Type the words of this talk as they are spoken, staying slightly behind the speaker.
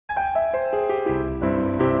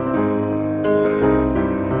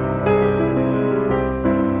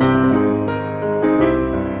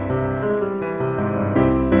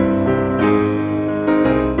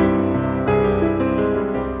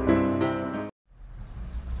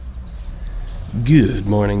Good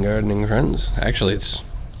morning, gardening friends. Actually, it's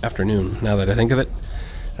afternoon now that I think of it.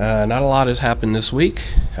 Not a lot has happened this week,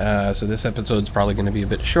 so this episode's probably going to be a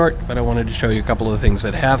bit short, but I wanted to show you a couple of things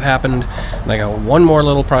that have happened, and I got one more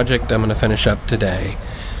little project I'm going to finish up today.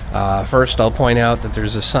 First, I'll point out that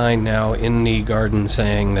there's a sign now in the garden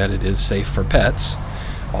saying that it is safe for pets,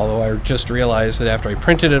 although I just realized that after I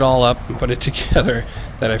printed it all up and put it together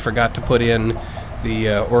that I forgot to put in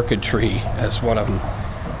the orchid tree as one of them.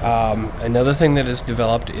 Another thing that has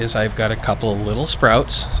developed is I've got a couple of little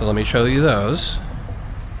sprouts, so let me show you those.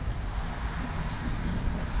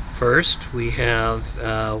 First, we have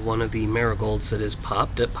one of the marigolds that has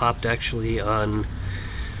popped. It popped actually on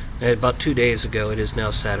about 2 days ago. It is now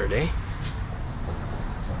Saturday.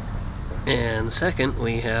 And second,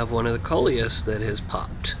 we have one of the coleus that has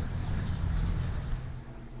popped.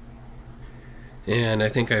 And I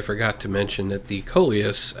think I forgot to mention that the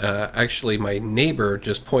coleus, actually my neighbor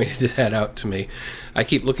just pointed that out to me. I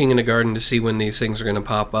keep looking in the garden to see when these things are going to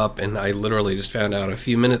pop up, and I literally just found out a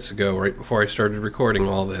few minutes ago, right before I started recording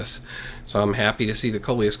all this. So I'm happy to see the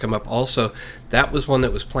coleus come up. Also, that was one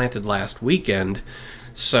that was planted last weekend,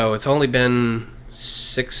 so it's only been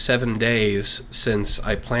 6-7 days since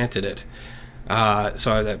I planted it.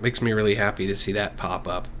 So that makes me really happy to see that pop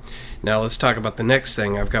up. Now let's talk about the next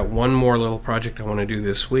thing. I've got one more little project I want to do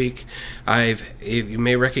this week. You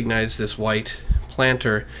may recognize this white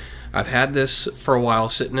planter. I've had this for a while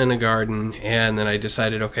sitting in a garden, and then I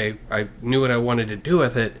decided, okay, I knew what I wanted to do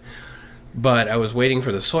with it, but I was waiting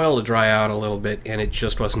for the soil to dry out a little bit, and it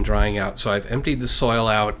just wasn't drying out. So I've emptied the soil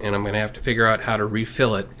out, and I'm going to have to figure out how to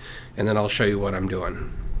refill it, and then I'll show you what I'm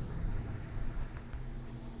doing.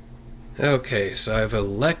 Okay, so I've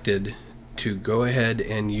elected to go ahead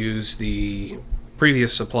and use the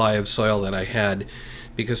previous supply of soil that I had,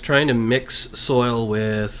 because trying to mix soil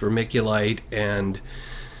with vermiculite and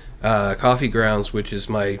coffee grounds, which is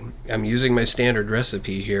I'm using my standard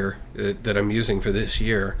recipe here that I'm using for this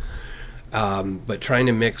year, but trying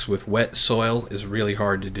to mix with wet soil is really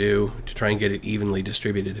hard to do, to try and get it evenly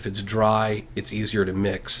distributed. If it's dry, it's easier to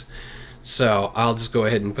mix. So I'll just go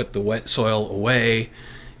ahead and put the wet soil away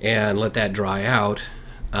and let that dry out.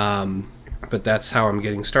 But that's how I'm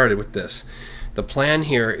getting started with this. The plan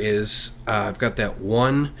here is I've got that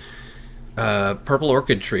one purple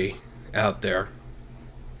orchid tree out there,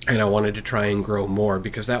 and I wanted to try and grow more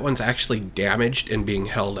because that one's actually damaged and being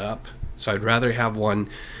held up. So I'd rather have one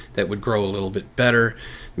that would grow a little bit better.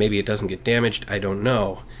 Maybe it doesn't get damaged, I don't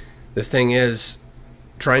know. The thing is,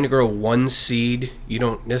 trying to grow one seed,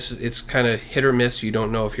 it's kind of hit or miss. You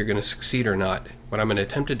don't know if you're going to succeed or not. What I'm going to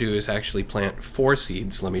attempt to do is actually plant 4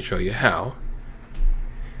 seeds. Let me show you how.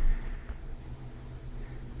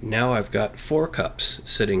 Now I've got 4 cups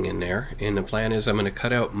sitting in there, and the plan is I'm going to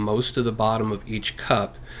cut out most of the bottom of each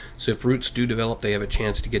cup, so if roots do develop, they have a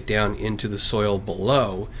chance to get down into the soil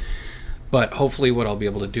below. But hopefully what I'll be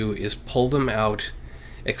able to do is pull them out,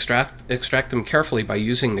 extract them carefully by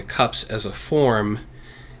using the cups as a form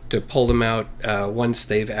to pull them out once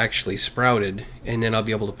they've actually sprouted, and then I'll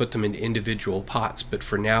be able to put them in individual pots. But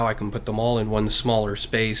for now I can put them all in one smaller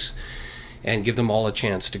space and give them all a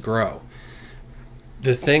chance to grow.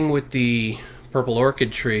 The thing with the purple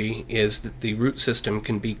orchid tree is that the root system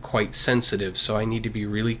can be quite sensitive, so I need to be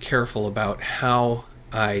really careful about how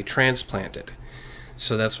I transplant it.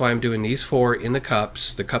 So that's why I'm doing these 4 in the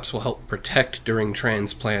cups. The cups will help protect during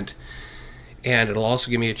transplant, and it'll also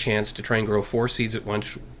give me a chance to try and grow 4 seeds at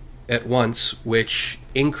once, which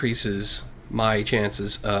increases my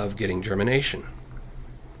chances of getting germination.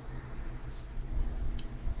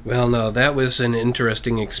 Well, no, that was an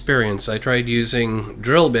interesting experience. I tried using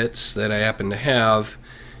drill bits that I happen to have.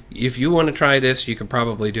 If you want to try this, you could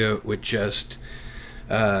probably do it with just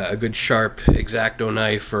a good sharp X-Acto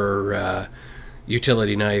knife or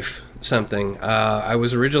utility knife, something. I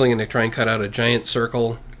was originally going to try and cut out a giant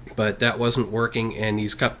circle, but that wasn't working, and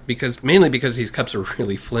mainly because these cups are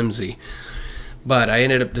really flimsy. But I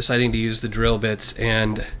ended up deciding to use the drill bits,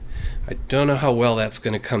 and I don't know how well that's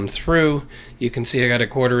going to come through. You can see I got a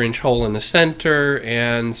 1/4-inch hole in the center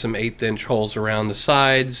and some 1/8 inch holes around the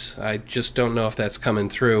sides. I just don't know if that's coming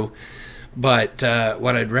through. But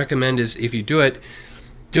what I'd recommend is, if you do it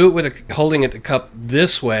with holding the cup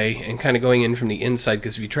this way and kind of going in from the inside,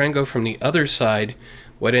 because if you try and go from the other side,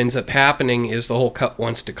 what ends up happening is the whole cup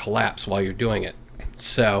wants to collapse while you're doing it.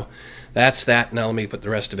 So that's that. Now let me put the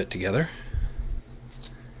rest of it together.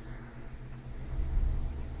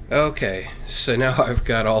 Okay, so now I've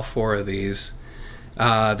got all 4 of these.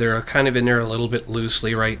 They're kind of in there a little bit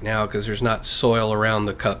loosely right now because there's not soil around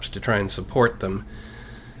the cups to try and support them.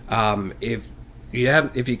 If Yeah,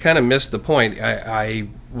 if you kind of missed the point,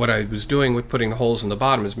 what I was doing with putting the holes in the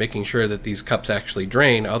bottom is making sure that these cups actually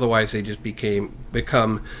drain. Otherwise, they just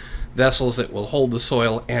become vessels that will hold the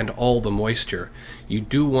soil and all the moisture. You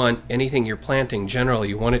do want anything you're planting, generally,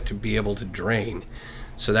 you want it to be able to drain.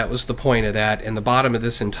 So that was the point of that, and the bottom of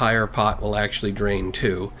this entire pot will actually drain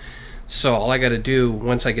too. So all I got to do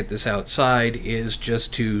once I get this outside is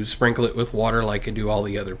just to sprinkle it with water like I do all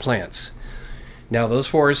the other plants. Now those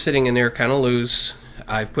 4 are sitting in there kind of loose.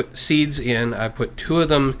 I've put seeds in. I put 2 of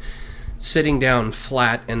them sitting down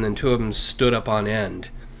flat and then 2 of them stood up on end.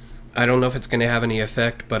 I don't know if it's going to have any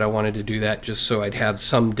effect, but I wanted to do that just so I'd have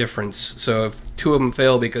some difference. So if 2 of them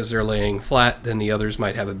fail because they're laying flat, then the others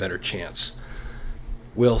might have a better chance.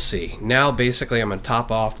 We'll see. Now basically I'm going to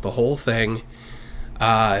top off the whole thing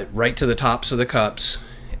right to the tops of the cups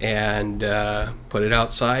and put it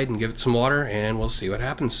outside and give it some water, and we'll see what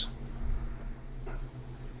happens.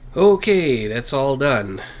 Okay, that's all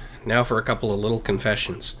done. Now for a couple of little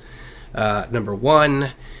confessions. Number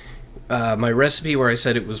 1, my recipe where I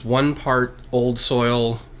said it was 1 part old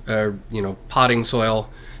soil, potting soil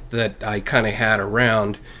that I kind of had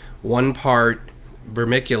around, 1 part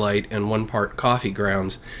vermiculite and 1 part coffee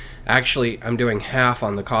grounds. Actually, I'm doing half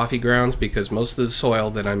on the coffee grounds because most of the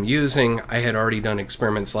soil that I'm using, I had already done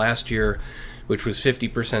experiments last year, which was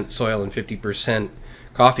 50% soil and 50%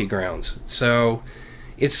 coffee grounds. So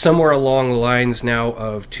it's somewhere along the lines now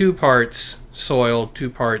of 2 parts soil,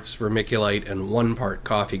 2 parts vermiculite, and 1 part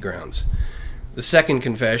coffee grounds. The second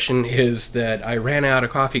confession is that I ran out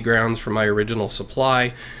of coffee grounds from my original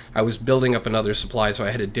supply. I was building up another supply, so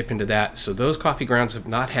I had to dip into that. So those coffee grounds have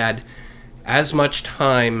not had as much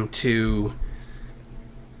time to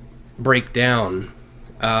break down.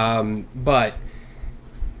 But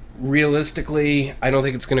realistically, I don't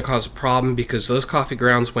think it's going to cause a problem because those coffee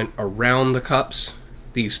grounds went around the cups.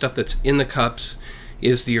 The stuff that's in the cups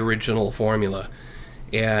is the original formula,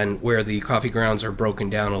 and where the coffee grounds are broken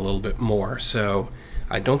down a little bit more. So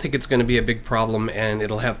I don't think it's going to be a big problem, and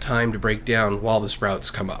it'll have time to break down while the sprouts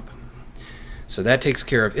come up. So that takes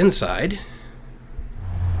care of inside,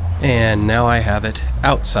 and now I have it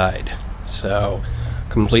outside. So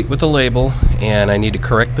complete with the label, and I need to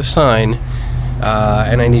correct the sign,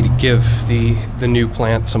 and I need to give the new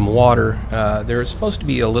plant some water. There is supposed to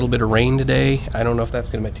be a little bit of rain today. I don't know if that's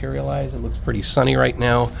going to materialize. It looks pretty sunny right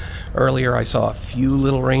now. Earlier I saw a few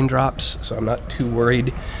little raindrops, so I'm not too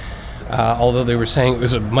worried. Although they were saying it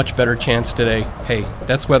was a much better chance today. Hey,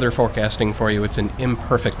 that's weather forecasting for you. It's an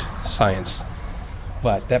imperfect science.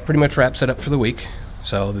 But that pretty much wraps it up for the week.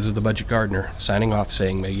 So this is the Budget Gardener signing off,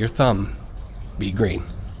 saying may your thumb be green.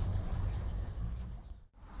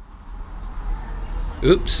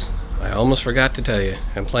 Oops, I almost forgot to tell you.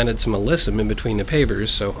 I planted some alyssum in between the pavers,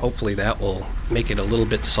 so hopefully that will make it a little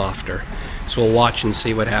bit softer. So we'll watch and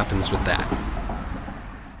see what happens with that.